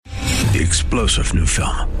The explosive new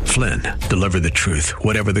film, Flynn, deliver the truth,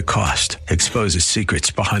 whatever the cost, exposes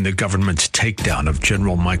secrets behind the government's takedown of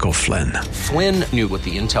General Michael Flynn. Flynn knew what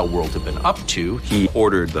the intel world had been up to. He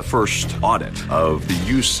ordered the first audit of the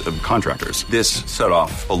use of contractors. This set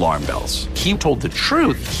off alarm bells. He told the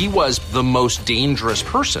truth. He was the most dangerous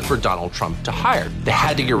person for Donald Trump to hire. They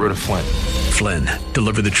had to get rid of Flynn. Flynn,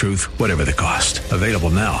 deliver the truth, whatever the cost. Available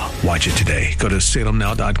now. Watch it today. Go to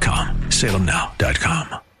salemnow.com.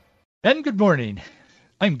 salemnow.com. And good morning.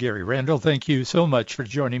 I'm Gary Randall. Thank you so much for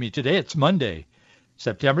joining me today. It's Monday,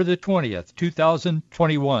 September the 20th,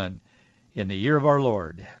 2021, in the year of our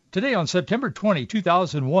Lord. Today on September 20,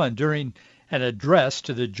 2001, during an address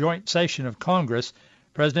to the joint session of Congress,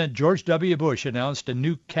 President George W. Bush announced a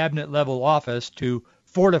new cabinet-level office to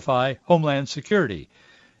fortify Homeland Security.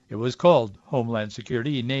 It was called Homeland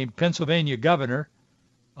Security. He named Pennsylvania Governor,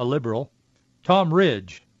 a liberal, Tom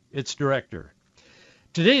Ridge, its director.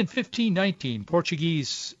 Today in 1519,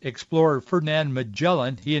 Portuguese explorer Ferdinand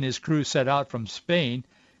Magellan, he and his crew set out from Spain.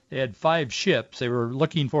 They had 5 ships. They were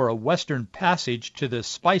looking for a western passage to the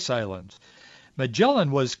Spice Islands.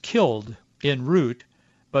 Magellan was killed en route,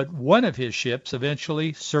 but one of his ships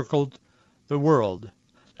eventually circled the world.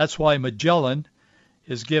 That's why Magellan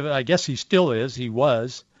is given, I guess he still is, he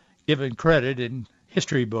was, given credit in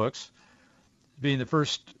history books, being the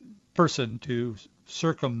first person to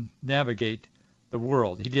circumnavigate the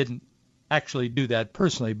world. He didn't actually do that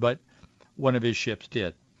personally, but one of his ships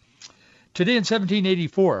did. Today in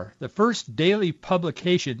 1784, the first daily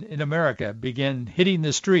publication in America began hitting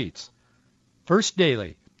the streets. First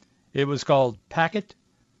daily. It was called Packet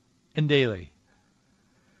and Daily.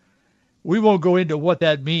 We won't go into what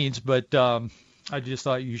that means, but I just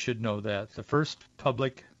thought you should know that. The first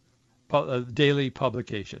public daily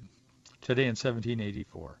publication. Today in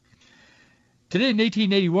 1784. Today in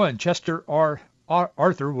 1881, Chester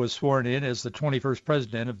Arthur was sworn in as the 21st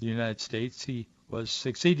President of the United States. He was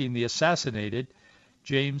succeeding the assassinated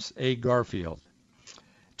James A. Garfield.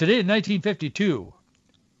 Today in 1952,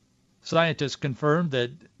 scientists confirmed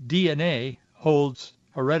that DNA holds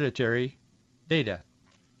hereditary data.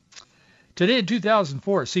 Today in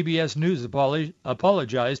 2004, CBS News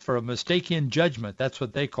apologized for a mistake in judgment, that's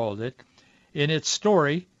what they called it, in its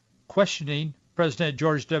story questioning President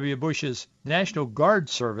George W. Bush's National Guard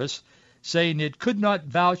service, saying it could not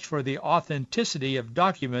vouch for the authenticity of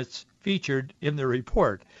documents featured in the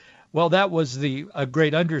report. Well, that was a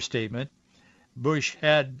great understatement. Bush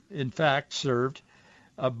had, in fact, served,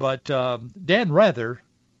 but Dan Rather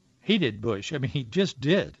hated Bush. I mean, he just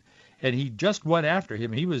did. And he just went after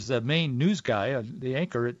him. He was the main news guy, the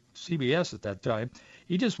anchor at CBS at that time.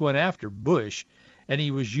 He just went after Bush, and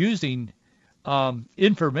he was using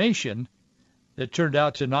information that turned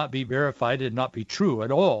out to not be verified and not be true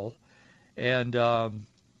at all. And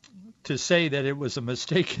to say that it was a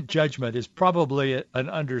mistaken judgment is probably an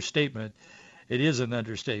understatement. It is an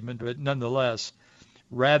understatement, but nonetheless,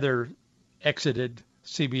 Rather exited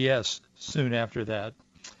CBS soon after that.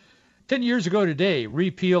 10 years ago today,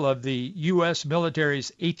 repeal of the U.S.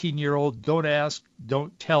 military's 18-year-old Don't Ask,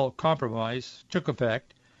 Don't Tell compromise took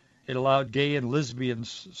effect. It allowed gay and lesbian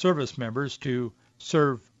service members to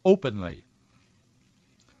serve openly.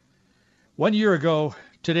 1 year ago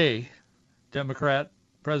today, Democrat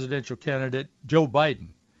presidential candidate Joe Biden,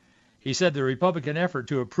 he said the Republican effort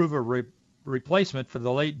to approve a replacement for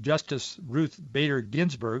the late Justice Ruth Bader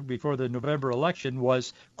Ginsburg before the November election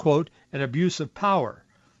was, quote, an abuse of power.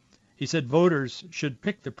 He said voters should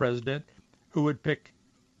pick the president who would pick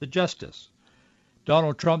the justice.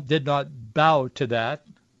 Donald Trump did not bow to that.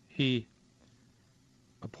 He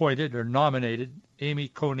appointed or nominated Amy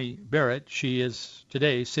Coney Barrett. She is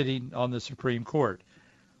today sitting on the Supreme Court.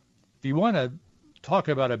 If you want to talk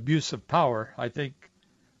about abuse of power, I think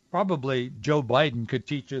probably Joe Biden could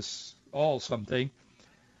teach us all something.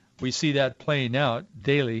 We see that playing out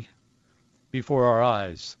daily before our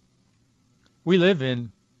eyes. We live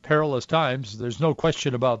in perilous times. There's no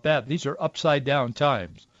question about that. These are upside down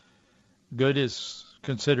times. Good is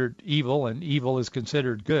considered evil and evil is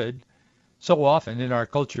considered good so often in our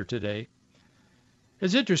culture today.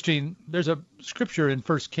 It's interesting. There's a scripture in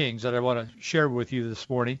 1 Kings that I want to share with you this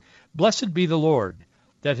morning. Blessed be the Lord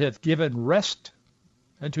that hath given rest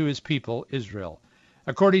unto his people Israel,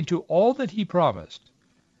 according to all that he promised.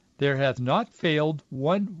 There hath not failed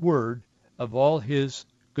one word of all his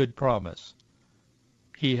good promise.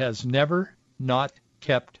 He has never not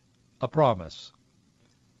kept a promise.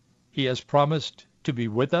 He has promised to be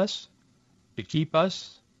with us, to keep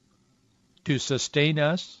us, to sustain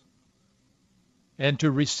us, and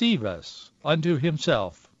to receive us unto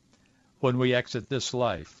himself when we exit this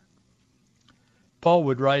life. Paul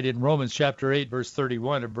would write in Romans chapter 8, verse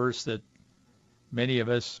 31, a verse that many of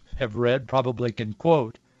us have read, probably can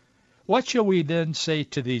quote. What shall we then say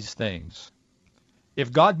to these things?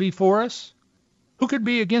 If God be for us, who could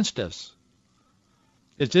be against us?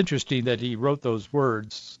 It's interesting that he wrote those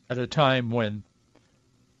words at a time when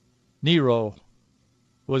Nero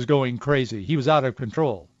was going crazy. He was out of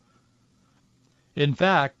control. In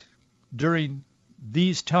fact, during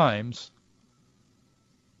these times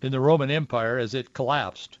in the Roman Empire, as it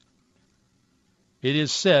collapsed, it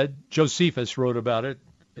is said, Josephus wrote about it.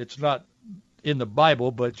 It's not in the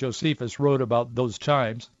Bible, but Josephus wrote about those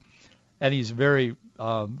times, and he's a very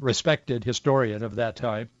respected historian of that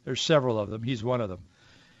time. There's several of them. He's one of them.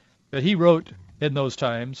 But he wrote in those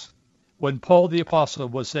times, when Paul the Apostle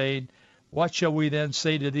was saying, what shall we then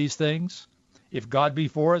say to these things? If God be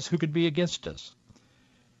for us, who could be against us?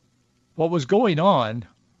 What was going on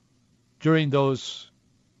during those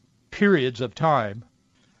periods of time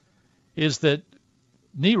is that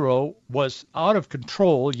Nero was out of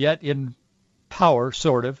control, yet in power,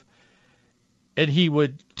 sort of, and he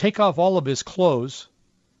would take off all of his clothes.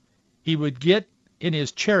 He would get in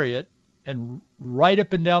his chariot and ride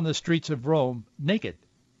up and down the streets of Rome naked.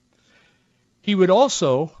 He would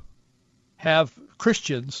also have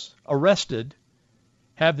Christians arrested,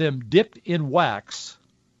 have them dipped in wax,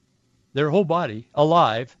 their whole body,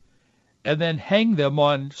 alive, and then hang them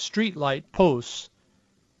on streetlight posts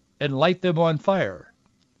and light them on fire.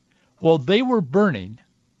 Well, they were burning,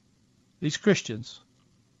 these Christians,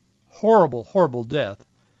 horrible, horrible death.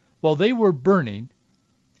 While they were burning,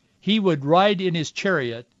 he would ride in his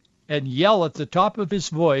chariot and yell at the top of his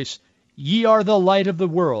voice, "Ye are the light of the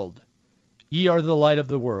world. Ye are the light of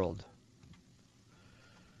the world."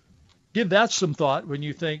 Give that some thought when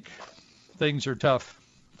you think things are tough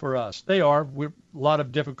for us. They are. We're a lot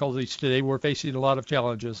of difficulties today. We're facing a lot of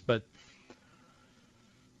challenges, but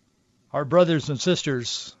our brothers and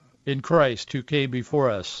sisters in Christ who came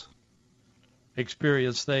before us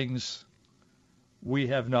experienced things we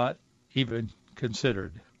have not even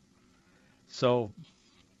considered. So,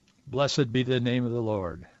 blessed be the name of the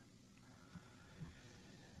Lord.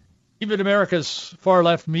 Even America's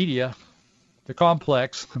far-left media, the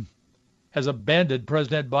complex, has abandoned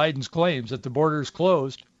President Biden's claims that the border is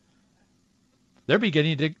closed. They're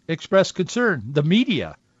beginning to express concern. The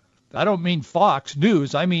media. I don't mean Fox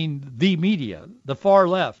News. I mean the media, the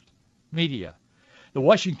far-left media. The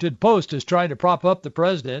Washington Post is trying to prop up the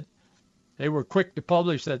president. They were quick to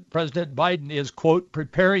publish that President Biden is, quote,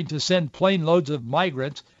 preparing to send plane loads of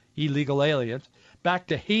migrants, illegal aliens, back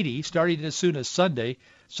to Haiti starting as soon as Sunday.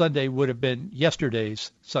 Sunday would have been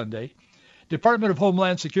yesterday's Sunday. Department of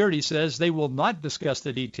Homeland Security says they will not discuss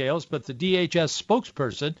the details, but the DHS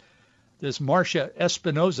spokesperson, this Marcia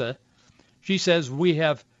Espinoza, she says we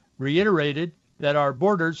have reiterated that our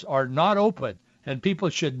borders are not open and people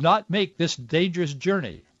should not make this dangerous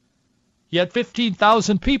journey. Yet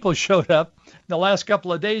 15,000 people showed up in the last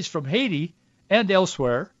couple of days from Haiti and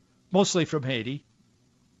elsewhere, mostly from Haiti,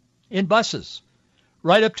 in buses,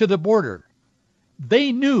 right up to the border.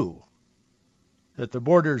 They knew that the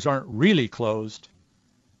borders aren't really closed,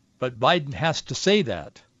 but Biden has to say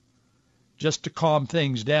that just to calm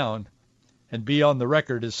things down and be on the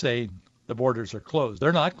record as saying the borders are closed.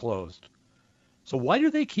 They're not closed. So why do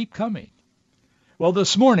they keep coming? Well,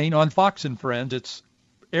 this morning on Fox and Friends, it's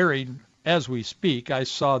airing as we speak. I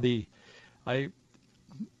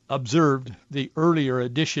observed the earlier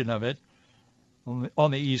edition of it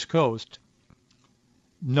on the East Coast.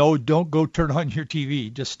 No, don't go turn on your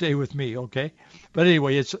TV. Just stay with me, okay? But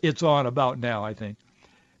anyway, it's on about now, I think.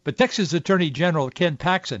 But Texas Attorney General Ken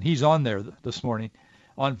Paxton, he's on there this morning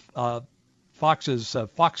on Fox's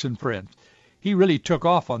Fox and Friends. He really took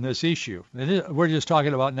off on this issue. And we're just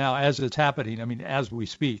talking about now as it's happening, I mean, as we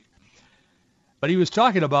speak. But he was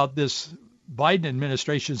talking about this Biden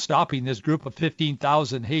administration stopping this group of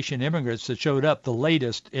 15,000 Haitian immigrants that showed up, the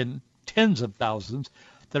latest in tens of thousands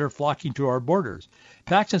that are flocking to our borders.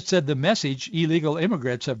 Paxton said the message illegal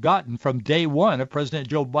immigrants have gotten from day one of President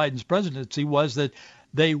Joe Biden's presidency was that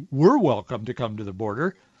they were welcome to come to the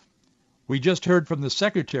border. We just heard from the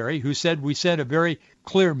secretary who said we sent a very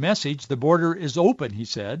clear message. The border is open, he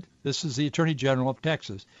said. This is the Attorney General of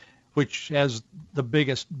Texas, which has the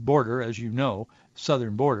biggest border, as you know,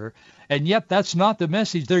 southern border. And yet that's not the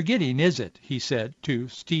message they're getting, is it? He said to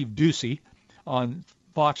Steve Doocy on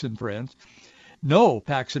Fox and Friends. No,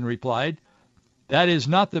 Paxton replied. That is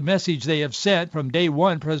not the message they have sent. From day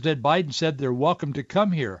one, President Biden said they're welcome to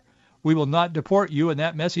come here. We will not deport you, and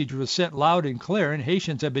that message was sent loud and clear, and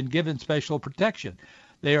Haitians have been given special protection.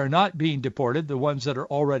 They are not being deported, the ones that are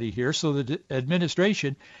already here. So the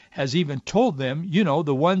administration has even told them,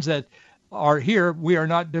 the ones that are here, we are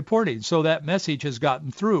not deporting. So that message has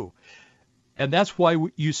gotten through. And that's why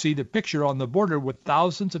you see the picture on the border with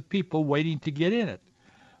thousands of people waiting to get in it.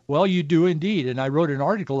 Well, you do indeed. And I wrote an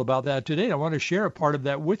article about that today. I want to share a part of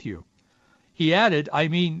that with you. He added,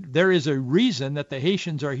 there is a reason that the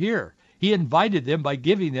Haitians are here. He invited them by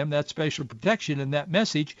giving them that special protection, and that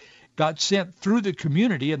message got sent through the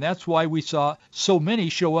community, and that's why we saw so many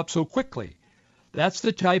show up so quickly. That's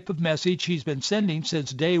the type of message he's been sending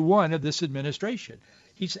since day one of this administration.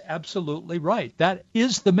 He's absolutely right. That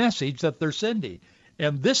is the message that they're sending.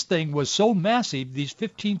 And this thing was so massive, these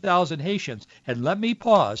 15,000 Haitians. And let me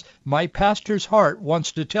pause. My pastor's heart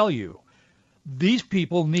wants to tell you, these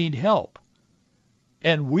people need help.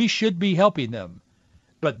 And we should be helping them.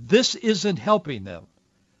 But this isn't helping them.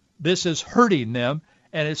 This is hurting them,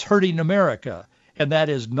 and it's hurting America. And that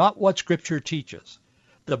is not what Scripture teaches.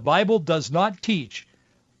 The Bible does not teach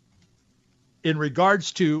in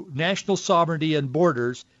regards to national sovereignty and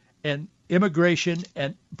borders and immigration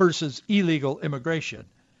and versus illegal immigration.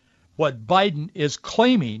 What Biden is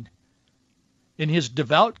claiming in his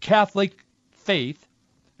devout Catholic faith,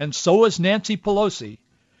 and so is Nancy Pelosi,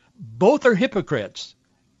 both are hypocrites,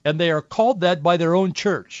 and they are called that by their own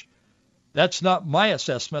church. That's not my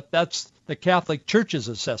assessment. That's the Catholic Church's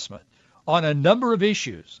assessment on a number of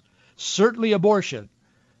issues, certainly abortion,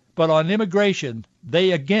 but on immigration,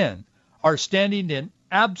 they again are standing in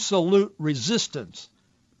absolute resistance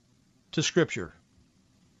to Scripture.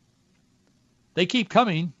 They keep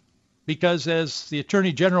coming because, as the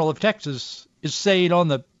Attorney General of Texas is saying on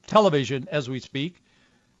the television as we speak,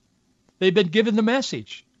 they've been given the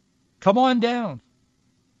message. Come on down.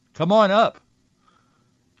 Come on up.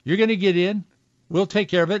 You're going to get in. We'll take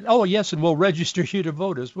care of it. Oh, yes, and we'll register you to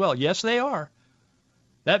vote as well. Yes, they are.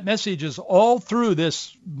 That message is all through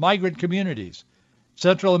this migrant communities,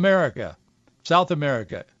 Central America, South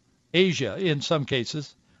America, Asia in some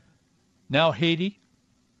cases, now Haiti.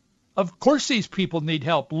 Of course these people need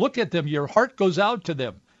help. Look at them. Your heart goes out to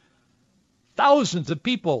them. Thousands of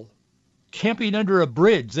people camping under a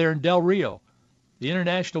bridge there in Del Rio, the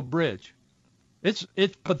international bridge. It's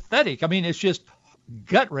pathetic. It's just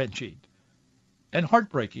gut-wrenching and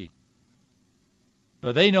heartbreaking.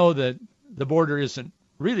 But they know that the border isn't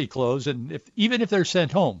really closed, and even if they're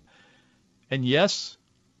sent home. And yes,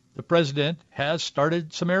 the president has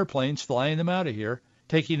started some airplanes flying them out of here,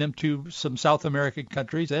 taking them to some South American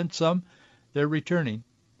countries, and some they're returning.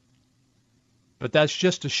 But that's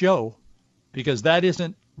just a show, because that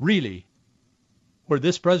isn't really where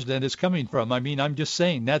this president is coming from. I'm just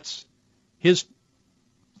saying that's his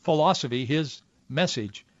philosophy, his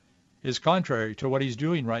message is contrary to what he's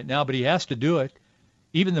doing right now, but he has to do it.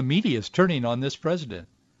 Even the media is turning on this president.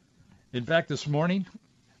 In fact, this morning,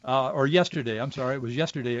 or yesterday, it was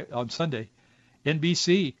yesterday on Sunday,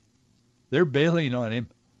 NBC, they're bailing on him.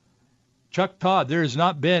 Chuck Todd, there has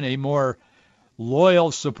not been a more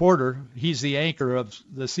loyal supporter. He's the anchor of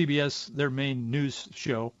the CBS, their main news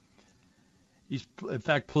show. He's, in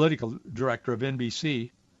fact, political director of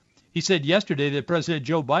NBC. He said yesterday that President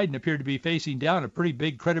Joe Biden appeared to be facing down a pretty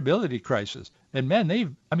big credibility crisis. And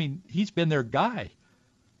man, he's been their guy.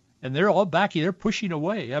 And they're all backing, they're pushing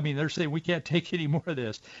away. They're saying we can't take any more of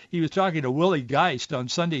this. He was talking to Willie Geist on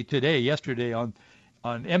yesterday on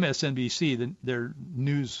MSNBC, their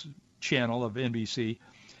news channel of NBC.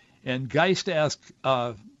 And Geist asked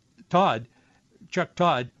Chuck Todd,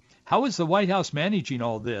 how is the White House managing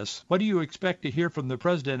all this? What do you expect to hear from the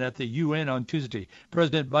president at the UN on Tuesday?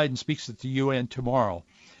 President Biden speaks at the UN tomorrow.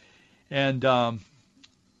 And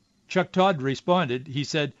Chuck Todd responded, he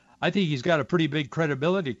said, I think he's got a pretty big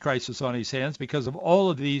credibility crisis on his hands because of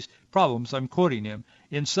all of these problems, I'm quoting him,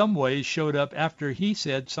 in some ways showed up after he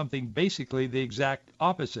said something basically the exact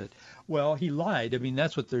opposite. Well, he lied.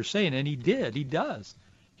 That's what they're saying, and he did. He does.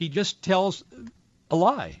 He just tells a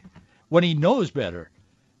lie when he knows better,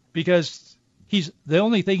 because the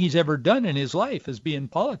only thing he's ever done in his life is be in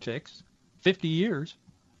politics, 50 years.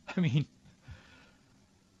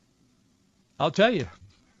 I'll tell you.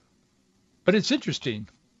 But it's interesting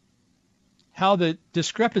how the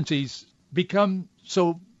discrepancies become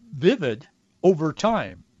so vivid over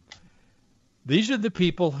time. These are the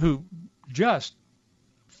people who just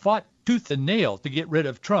fought tooth and nail to get rid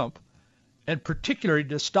of Trump, and particularly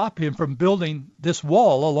to stop him from building this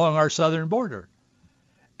wall along our southern border.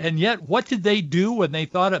 And yet, what did they do when they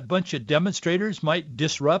thought a bunch of demonstrators might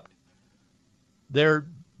disrupt their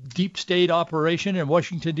deep state operation in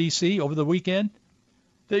Washington, D.C. over the weekend?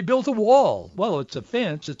 They built a wall. Well, it's a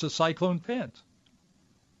fence. It's a cyclone fence.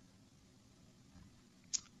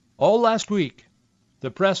 All last week,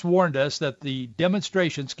 the press warned us that the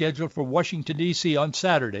demonstration scheduled for Washington, D.C. on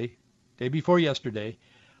Saturday, day before yesterday,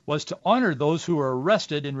 was to honor those who were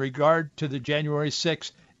arrested in regard to the January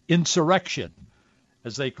 6th insurrection,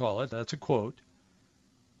 as they call it. That's a quote.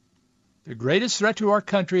 The greatest threat to our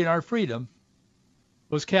country and our freedom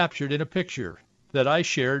was captured in a picture that I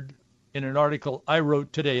shared in an article I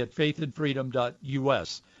wrote today at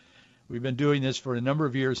faithandfreedom.us. We've been doing this for a number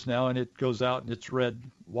of years now, and it goes out and it's read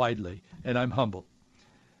widely, and I'm humbled.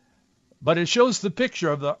 But it shows the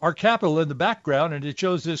picture of our Capitol in the background, and it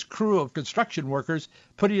shows this crew of construction workers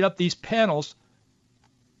putting up these panels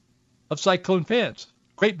of cyclone fence,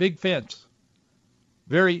 great big fence,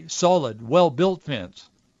 very solid, well-built fence,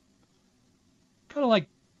 kind of like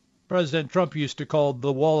President Trump used to call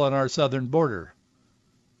the wall on our southern border,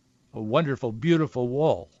 a wonderful, beautiful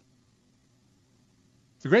wall.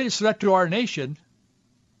 The greatest threat to our nation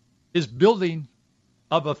is building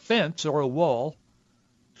of a fence or a wall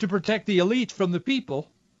to protect the elite from the people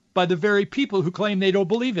by the very people who claim they don't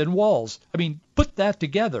believe in walls. I mean, put that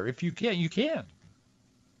together. If you can, you can.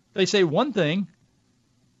 They say one thing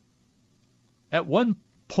at one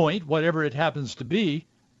point, whatever it happens to be,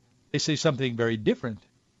 they say something very different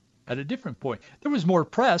at a different point. There was more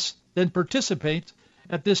press than participants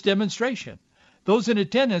at this demonstration. Those in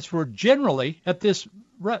attendance were generally at this,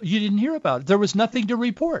 you didn't hear about it. There was nothing to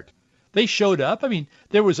report. They showed up. I mean,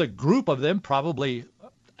 there was a group of them, probably,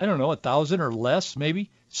 I don't know, 1,000 or less, maybe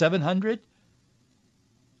 700.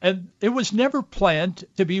 And it was never planned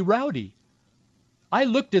to be rowdy. I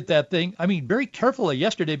looked at that thing, I mean, very carefully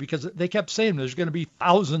yesterday because they kept saying there's going to be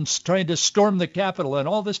thousands trying to storm the Capitol and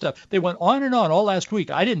all this stuff. They went on and on all last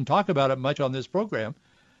week. I didn't talk about it much on this program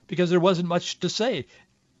because there wasn't much to say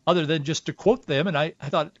other than just to quote them. And I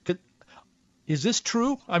thought, is this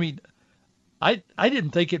true? I mean, I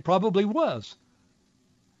didn't think it probably was.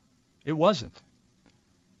 It wasn't.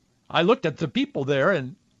 I looked at the people there,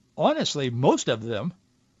 and honestly, most of them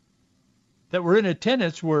that were in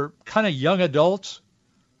attendance were kind of young adults,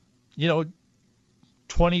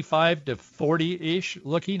 25 to 40-ish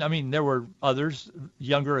looking. I mean, there were others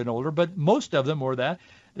younger and older, but most of them were that.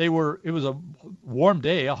 It was a warm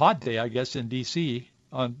day, a hot day, I guess, in D.C.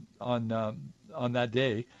 on that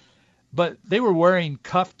day. But they were wearing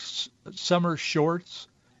cuffed summer shorts,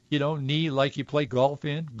 knee like you play golf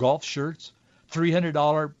in, golf shirts,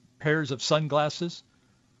 $300 pairs of sunglasses,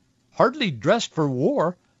 hardly dressed for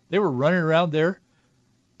war. They were running around there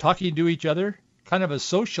talking to each other, kind of a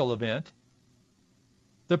social event.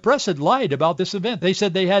 The press had lied about this event. They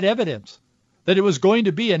said they had evidence that it was going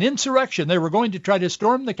to be an insurrection. They were going to try to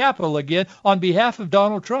storm the Capitol again on behalf of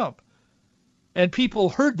Donald Trump. And people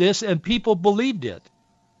heard this and people believed it.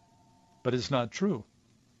 But it's not true.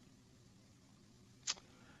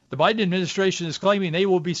 The Biden administration is claiming they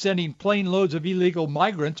will be sending plane loads of illegal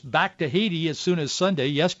migrants back to Haiti as soon as Sunday,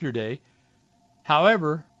 yesterday.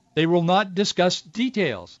 However, they will not discuss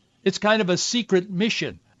details. It's kind of a secret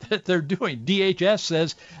mission that they're doing. DHS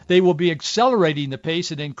says they will be accelerating the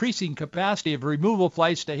pace and increasing capacity of removal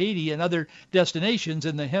flights to Haiti and other destinations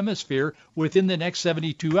in the hemisphere within the next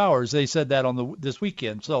 72 hours. They said that on this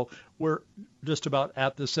weekend. So we're just about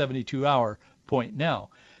at the 72-hour point now.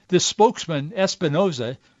 This spokesman,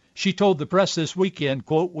 Espinoza, she told the press this weekend,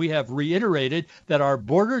 quote, "We have reiterated that our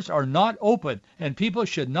borders are not open and people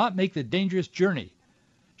should not make the dangerous journey."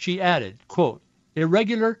 She added, quote,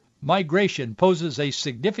 "Irregular migration poses a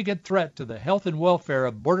significant threat to the health and welfare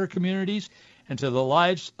of border communities and to the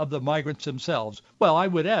lives of the migrants themselves." Well, I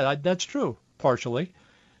would add, that's true, partially.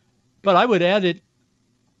 But I would add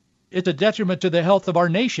it's a detriment to the health of our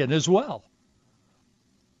nation as well.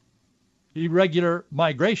 Irregular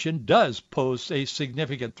migration does pose a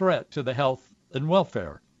significant threat to the health and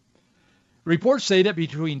welfare. Reports say that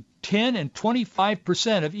between 10 and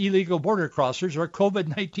 25% of illegal border crossers are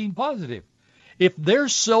COVID-19 positive. If they're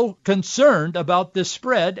so concerned about this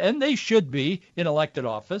spread, and they should be in elected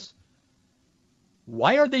office,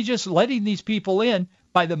 why are they just letting these people in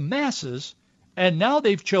by the masses? And now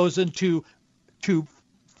they've chosen to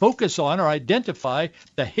focus on or identify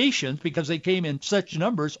the Haitians because they came in such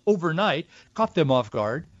numbers overnight, caught them off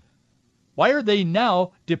guard. Why are they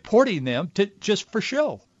now deporting them just for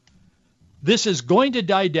show? This is going to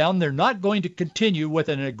die down. They're not going to continue with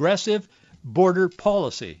an aggressive border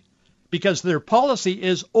policy because their policy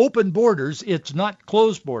is open borders. It's not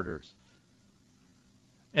closed borders.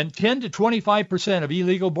 And 10 to 25% of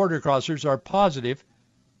illegal border crossers are positive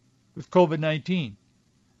with COVID-19.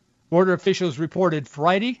 Border officials reported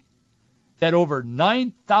Friday that over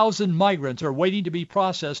 9,000 migrants are waiting to be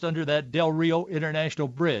processed under that Del Rio International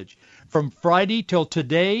Bridge. From Friday till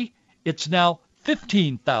today, it's now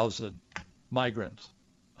 15,000 migrants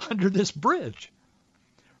under this bridge.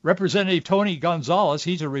 Representative Tony Gonzalez,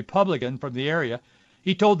 he's a Republican from the area,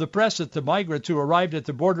 he told the press that the migrants who arrived at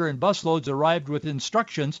the border in busloads arrived with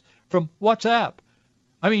instructions from WhatsApp.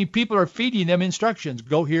 I mean, people are feeding them instructions.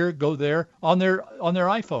 Go here, go there, on their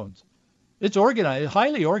iPhones. It's organized,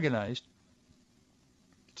 highly organized.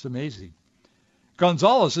 It's amazing.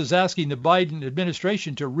 Gonzalez is asking the Biden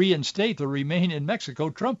administration to reinstate the Remain in Mexico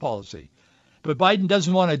Trump policy. But Biden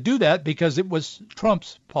doesn't want to do that because it was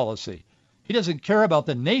Trump's policy. He doesn't care about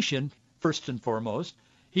the nation, first and foremost.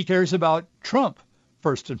 He cares about Trump,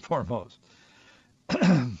 first and foremost.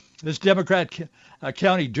 This Democrat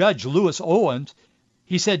county judge, Lewis Owens,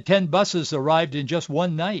 he said 10 buses arrived in just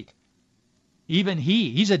one night. Even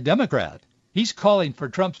he's a Democrat. He's calling for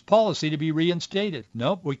Trump's policy to be reinstated.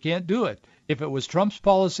 Nope, we can't do it. If it was Trump's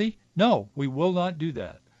policy, no, we will not do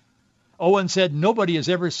that. Owens said nobody has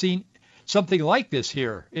ever seen something like this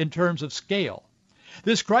here in terms of scale.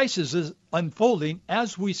 This crisis is unfolding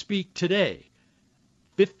as we speak today.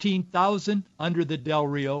 15,000 under the Del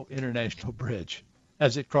Rio International Bridge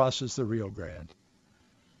as it crosses the Rio Grande.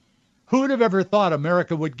 Who would have ever thought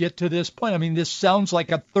America would get to this point? I mean, this sounds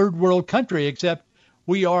like a third world country, except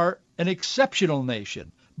we are an exceptional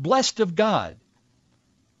nation, blessed of God.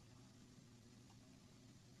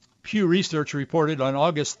 Pew Research reported on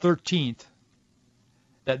August 13th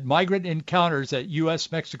that migrant encounters at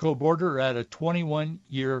U.S.-Mexico border are at a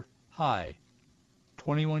 21-year high.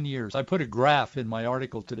 21 years. I put a graph in my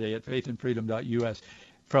article today at faithandfreedom.us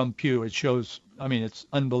from Pew. It shows, I mean, it's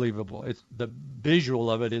unbelievable. The visual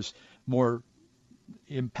of it is more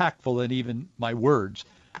impactful than even my words.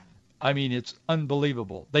 I mean, it's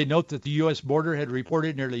unbelievable. They note that the U.S. border had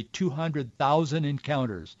reported nearly 200,000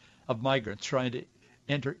 encounters of migrants trying to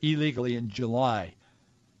enter illegally in July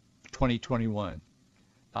 2021,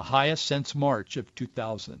 the highest since March of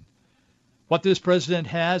 2000. What this president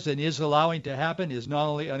has and is allowing to happen is not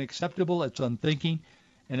only unacceptable, it's unthinking,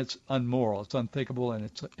 and it's unmoral. It's unthinkable and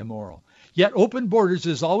it's immoral. Yet open borders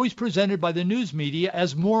is always presented by the news media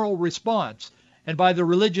as moral response, and by the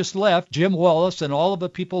religious left, Jim Wallace and all of the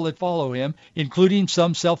people that follow him, including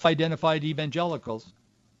some self-identified evangelicals,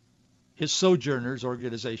 his Sojourners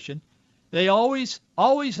organization, they always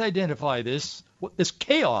identify this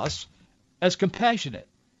chaos as compassionate,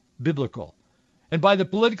 biblical. And by the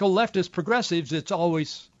political leftist progressives, it's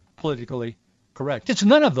always politically correct. It's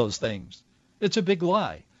none of those things. It's a big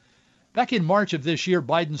lie. Back in March of this year,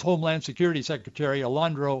 Biden's Homeland Security Secretary,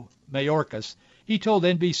 Alejandro Mayorkas, he told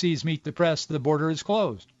NBC's Meet the Press the border is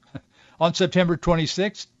closed. On September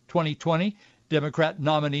 26, 2020, Democrat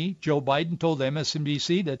nominee Joe Biden told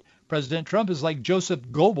MSNBC that President Trump is like Joseph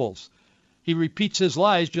Goebbels. He repeats his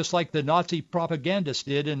lies just like the Nazi propagandists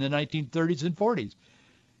did in the 1930s and 40s.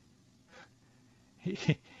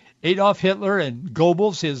 Adolf Hitler and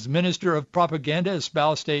Goebbels, his minister of propaganda,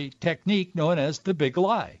 espoused a technique known as the big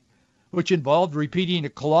lie, which involved repeating a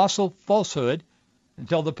colossal falsehood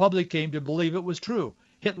until the public came to believe it was true.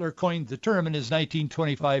 Hitler coined the term in his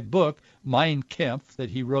 1925 book, Mein Kampf, that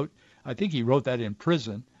he wrote. I think he wrote that in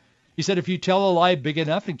prison. He said, if you tell a lie big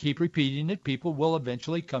enough and keep repeating it, people will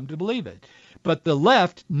eventually come to believe it. But the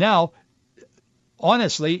left now,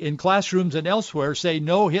 honestly, in classrooms and elsewhere, say,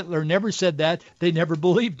 no, Hitler never said that. They never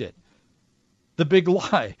believed it. The big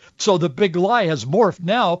lie. So the big lie has morphed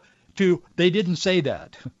now to they didn't say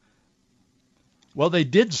that. Well, they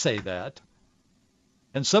did say that.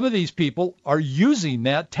 And some of these people are using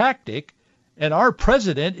that tactic, and our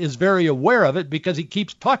president is very aware of it because he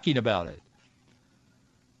keeps talking about it.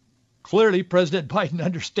 Clearly, President Biden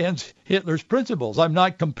understands Hitler's principles. I'm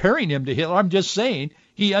not comparing him to Hitler. I'm just saying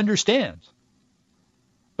he understands.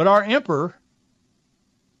 But our emperor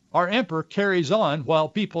carries on while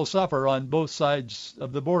people suffer on both sides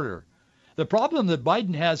of the border. The problem that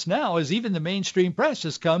Biden has now is even the mainstream press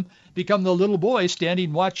has become the little boy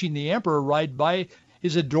standing watching the emperor ride by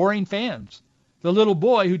his adoring fans. The little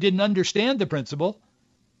boy who didn't understand the principle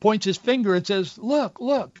points his finger and says, look,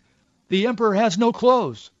 the emperor has no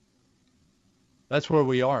clothes. That's where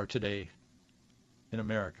we are today in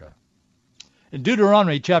America. In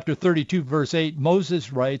Deuteronomy chapter 32, verse 8,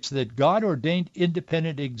 Moses writes that God ordained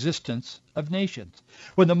independent existence of nations.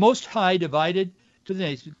 When the Most High divided to the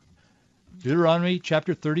nations, Deuteronomy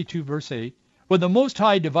chapter 32, verse 8, when the Most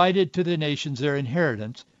High divided to the nations their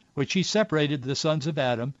inheritance, which he separated the sons of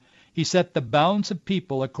Adam, he set the bounds of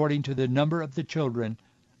people according to the number of the children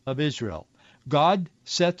of Israel. God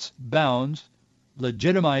sets bounds,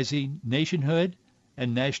 legitimizing nationhood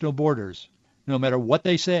and national borders, no matter what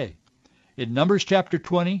they say. In Numbers chapter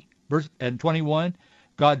 20 verse and 21,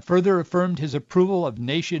 God further affirmed his approval of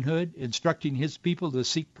nationhood, instructing his people to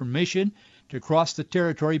seek permission to cross the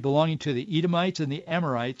territory belonging to the Edomites and the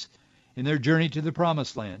Amorites in their journey to the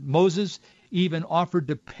Promised Land. Moses even offered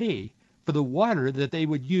to pay for the water that they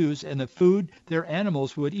would use and the food their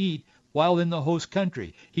animals would eat while in the host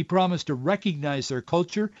country. He promised to recognize their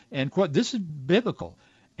culture and, quote, this is biblical,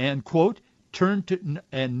 and, quote,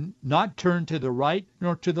 not turn to the right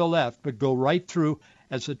nor to the left, but go right through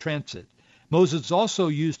as a transit. Moses also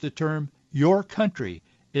used the term your country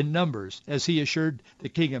in Numbers as he assured the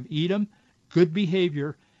king of Edom good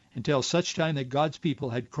behavior until such time that God's people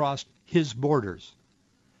had crossed his borders.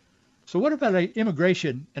 So what about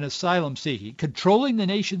immigration and asylum seeking? Controlling the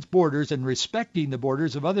nation's borders and respecting the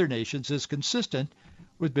borders of other nations is consistent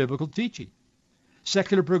with biblical teaching.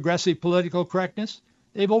 Secular progressive political correctness,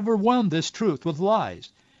 they've overwhelmed this truth with lies.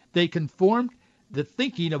 They conformed the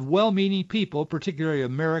thinking of well-meaning people, particularly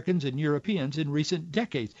Americans and Europeans, in recent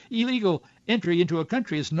decades. Illegal entry into a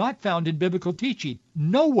country is not found in biblical teaching.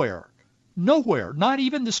 Nowhere. Nowhere. Not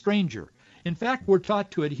even the stranger. In fact, we're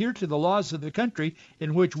taught to adhere to the laws of the country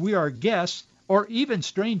in which we are guests or even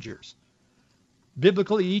strangers.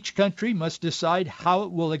 Biblically, each country must decide how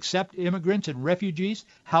it will accept immigrants and refugees,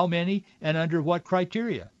 how many, and under what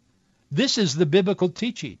criteria. This is the biblical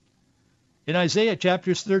teaching. In Isaiah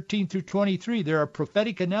chapters 13 through 23, there are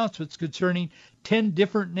prophetic announcements concerning 10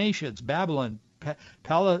 different nations, Babylon,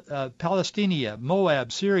 Palestine,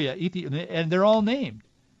 Moab, Syria, Ethiopia, and they're all named.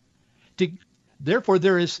 Therefore,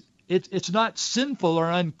 it's not sinful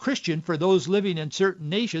or unchristian for those living in certain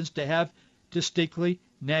nations to have distinctly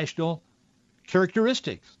national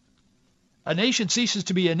characteristics. A nation ceases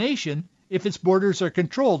to be a nation if its borders are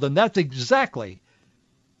controlled, and that's exactly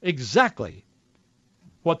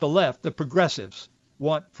what the left, the progressives,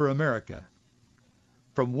 want for America.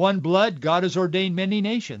 From one blood, God has ordained many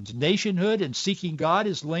nations. Nationhood and seeking God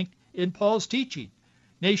is linked in Paul's teaching.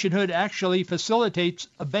 Nationhood actually facilitates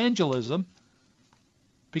evangelism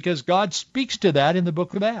because God speaks to that in the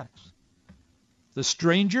book of Acts. The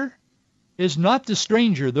stranger is not the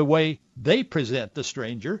stranger the way they present the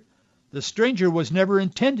stranger. The stranger was never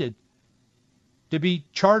intended to be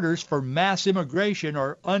charters for mass immigration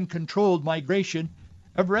or uncontrolled migration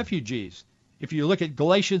of refugees. If you look at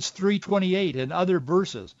Galatians 3:28 and other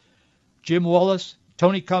verses, Jim Wallace,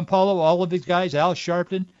 Tony Campolo, all of these guys, Al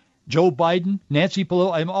Sharpton, Joe Biden, Nancy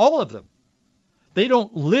Pelosi, all of them, they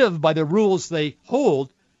don't live by the rules they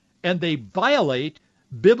hold, and they violate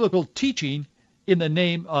biblical teaching in the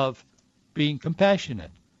name of being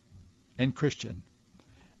compassionate and Christian.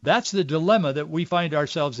 That's the dilemma that we find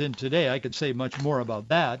ourselves in today. I could say much more about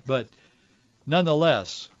that, but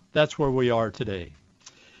nonetheless, that's where we are today.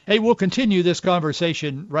 Hey, we'll continue this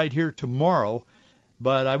conversation right here tomorrow,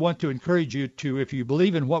 but I want to encourage you to, if you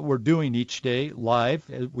believe in what we're doing each day live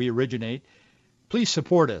as we originate, please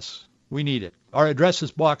support us. We need it. Our address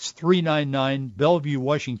is Box 399, Bellevue,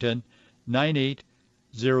 Washington,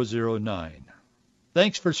 98009.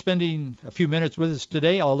 Thanks for spending a few minutes with us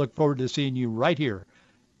today. I'll look forward to seeing you right here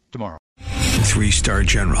tomorrow. 3-star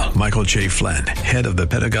General Michael J. Flynn, head of the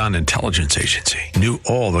Pentagon Intelligence Agency, knew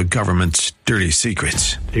all the government's dirty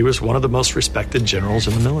secrets. He was one of the most respected generals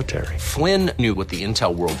in the military. Flynn knew what the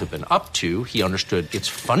intel world had been up to. He understood its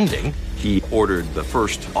funding. He ordered the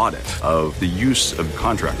first audit of the use of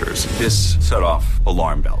contractors. This set off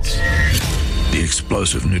alarm bells. The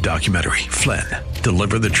explosive new documentary, Flynn,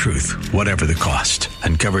 Deliver the Truth, Whatever the Cost,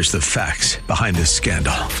 uncovers the facts behind this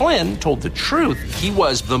scandal. Flynn told the truth. He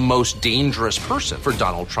was the most dangerous person for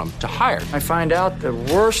Donald Trump to hire. I find out the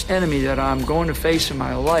worst enemy that I'm going to face in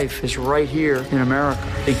my life is right here in America.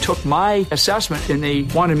 They took my assessment and they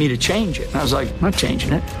wanted me to change it. And I was like, I'm not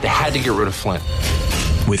changing it. They had to get rid of Flynn.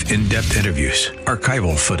 With in-depth interviews,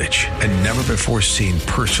 archival footage, and never-before-seen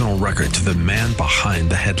personal records of the man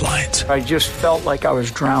behind the headlines. I just felt like I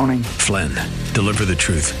was drowning. Flynn, Deliver the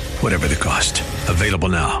Truth, Whatever the Cost. Available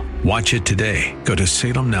now. Watch it today. Go to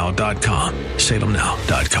salemnow.com.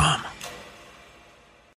 salemnow.com.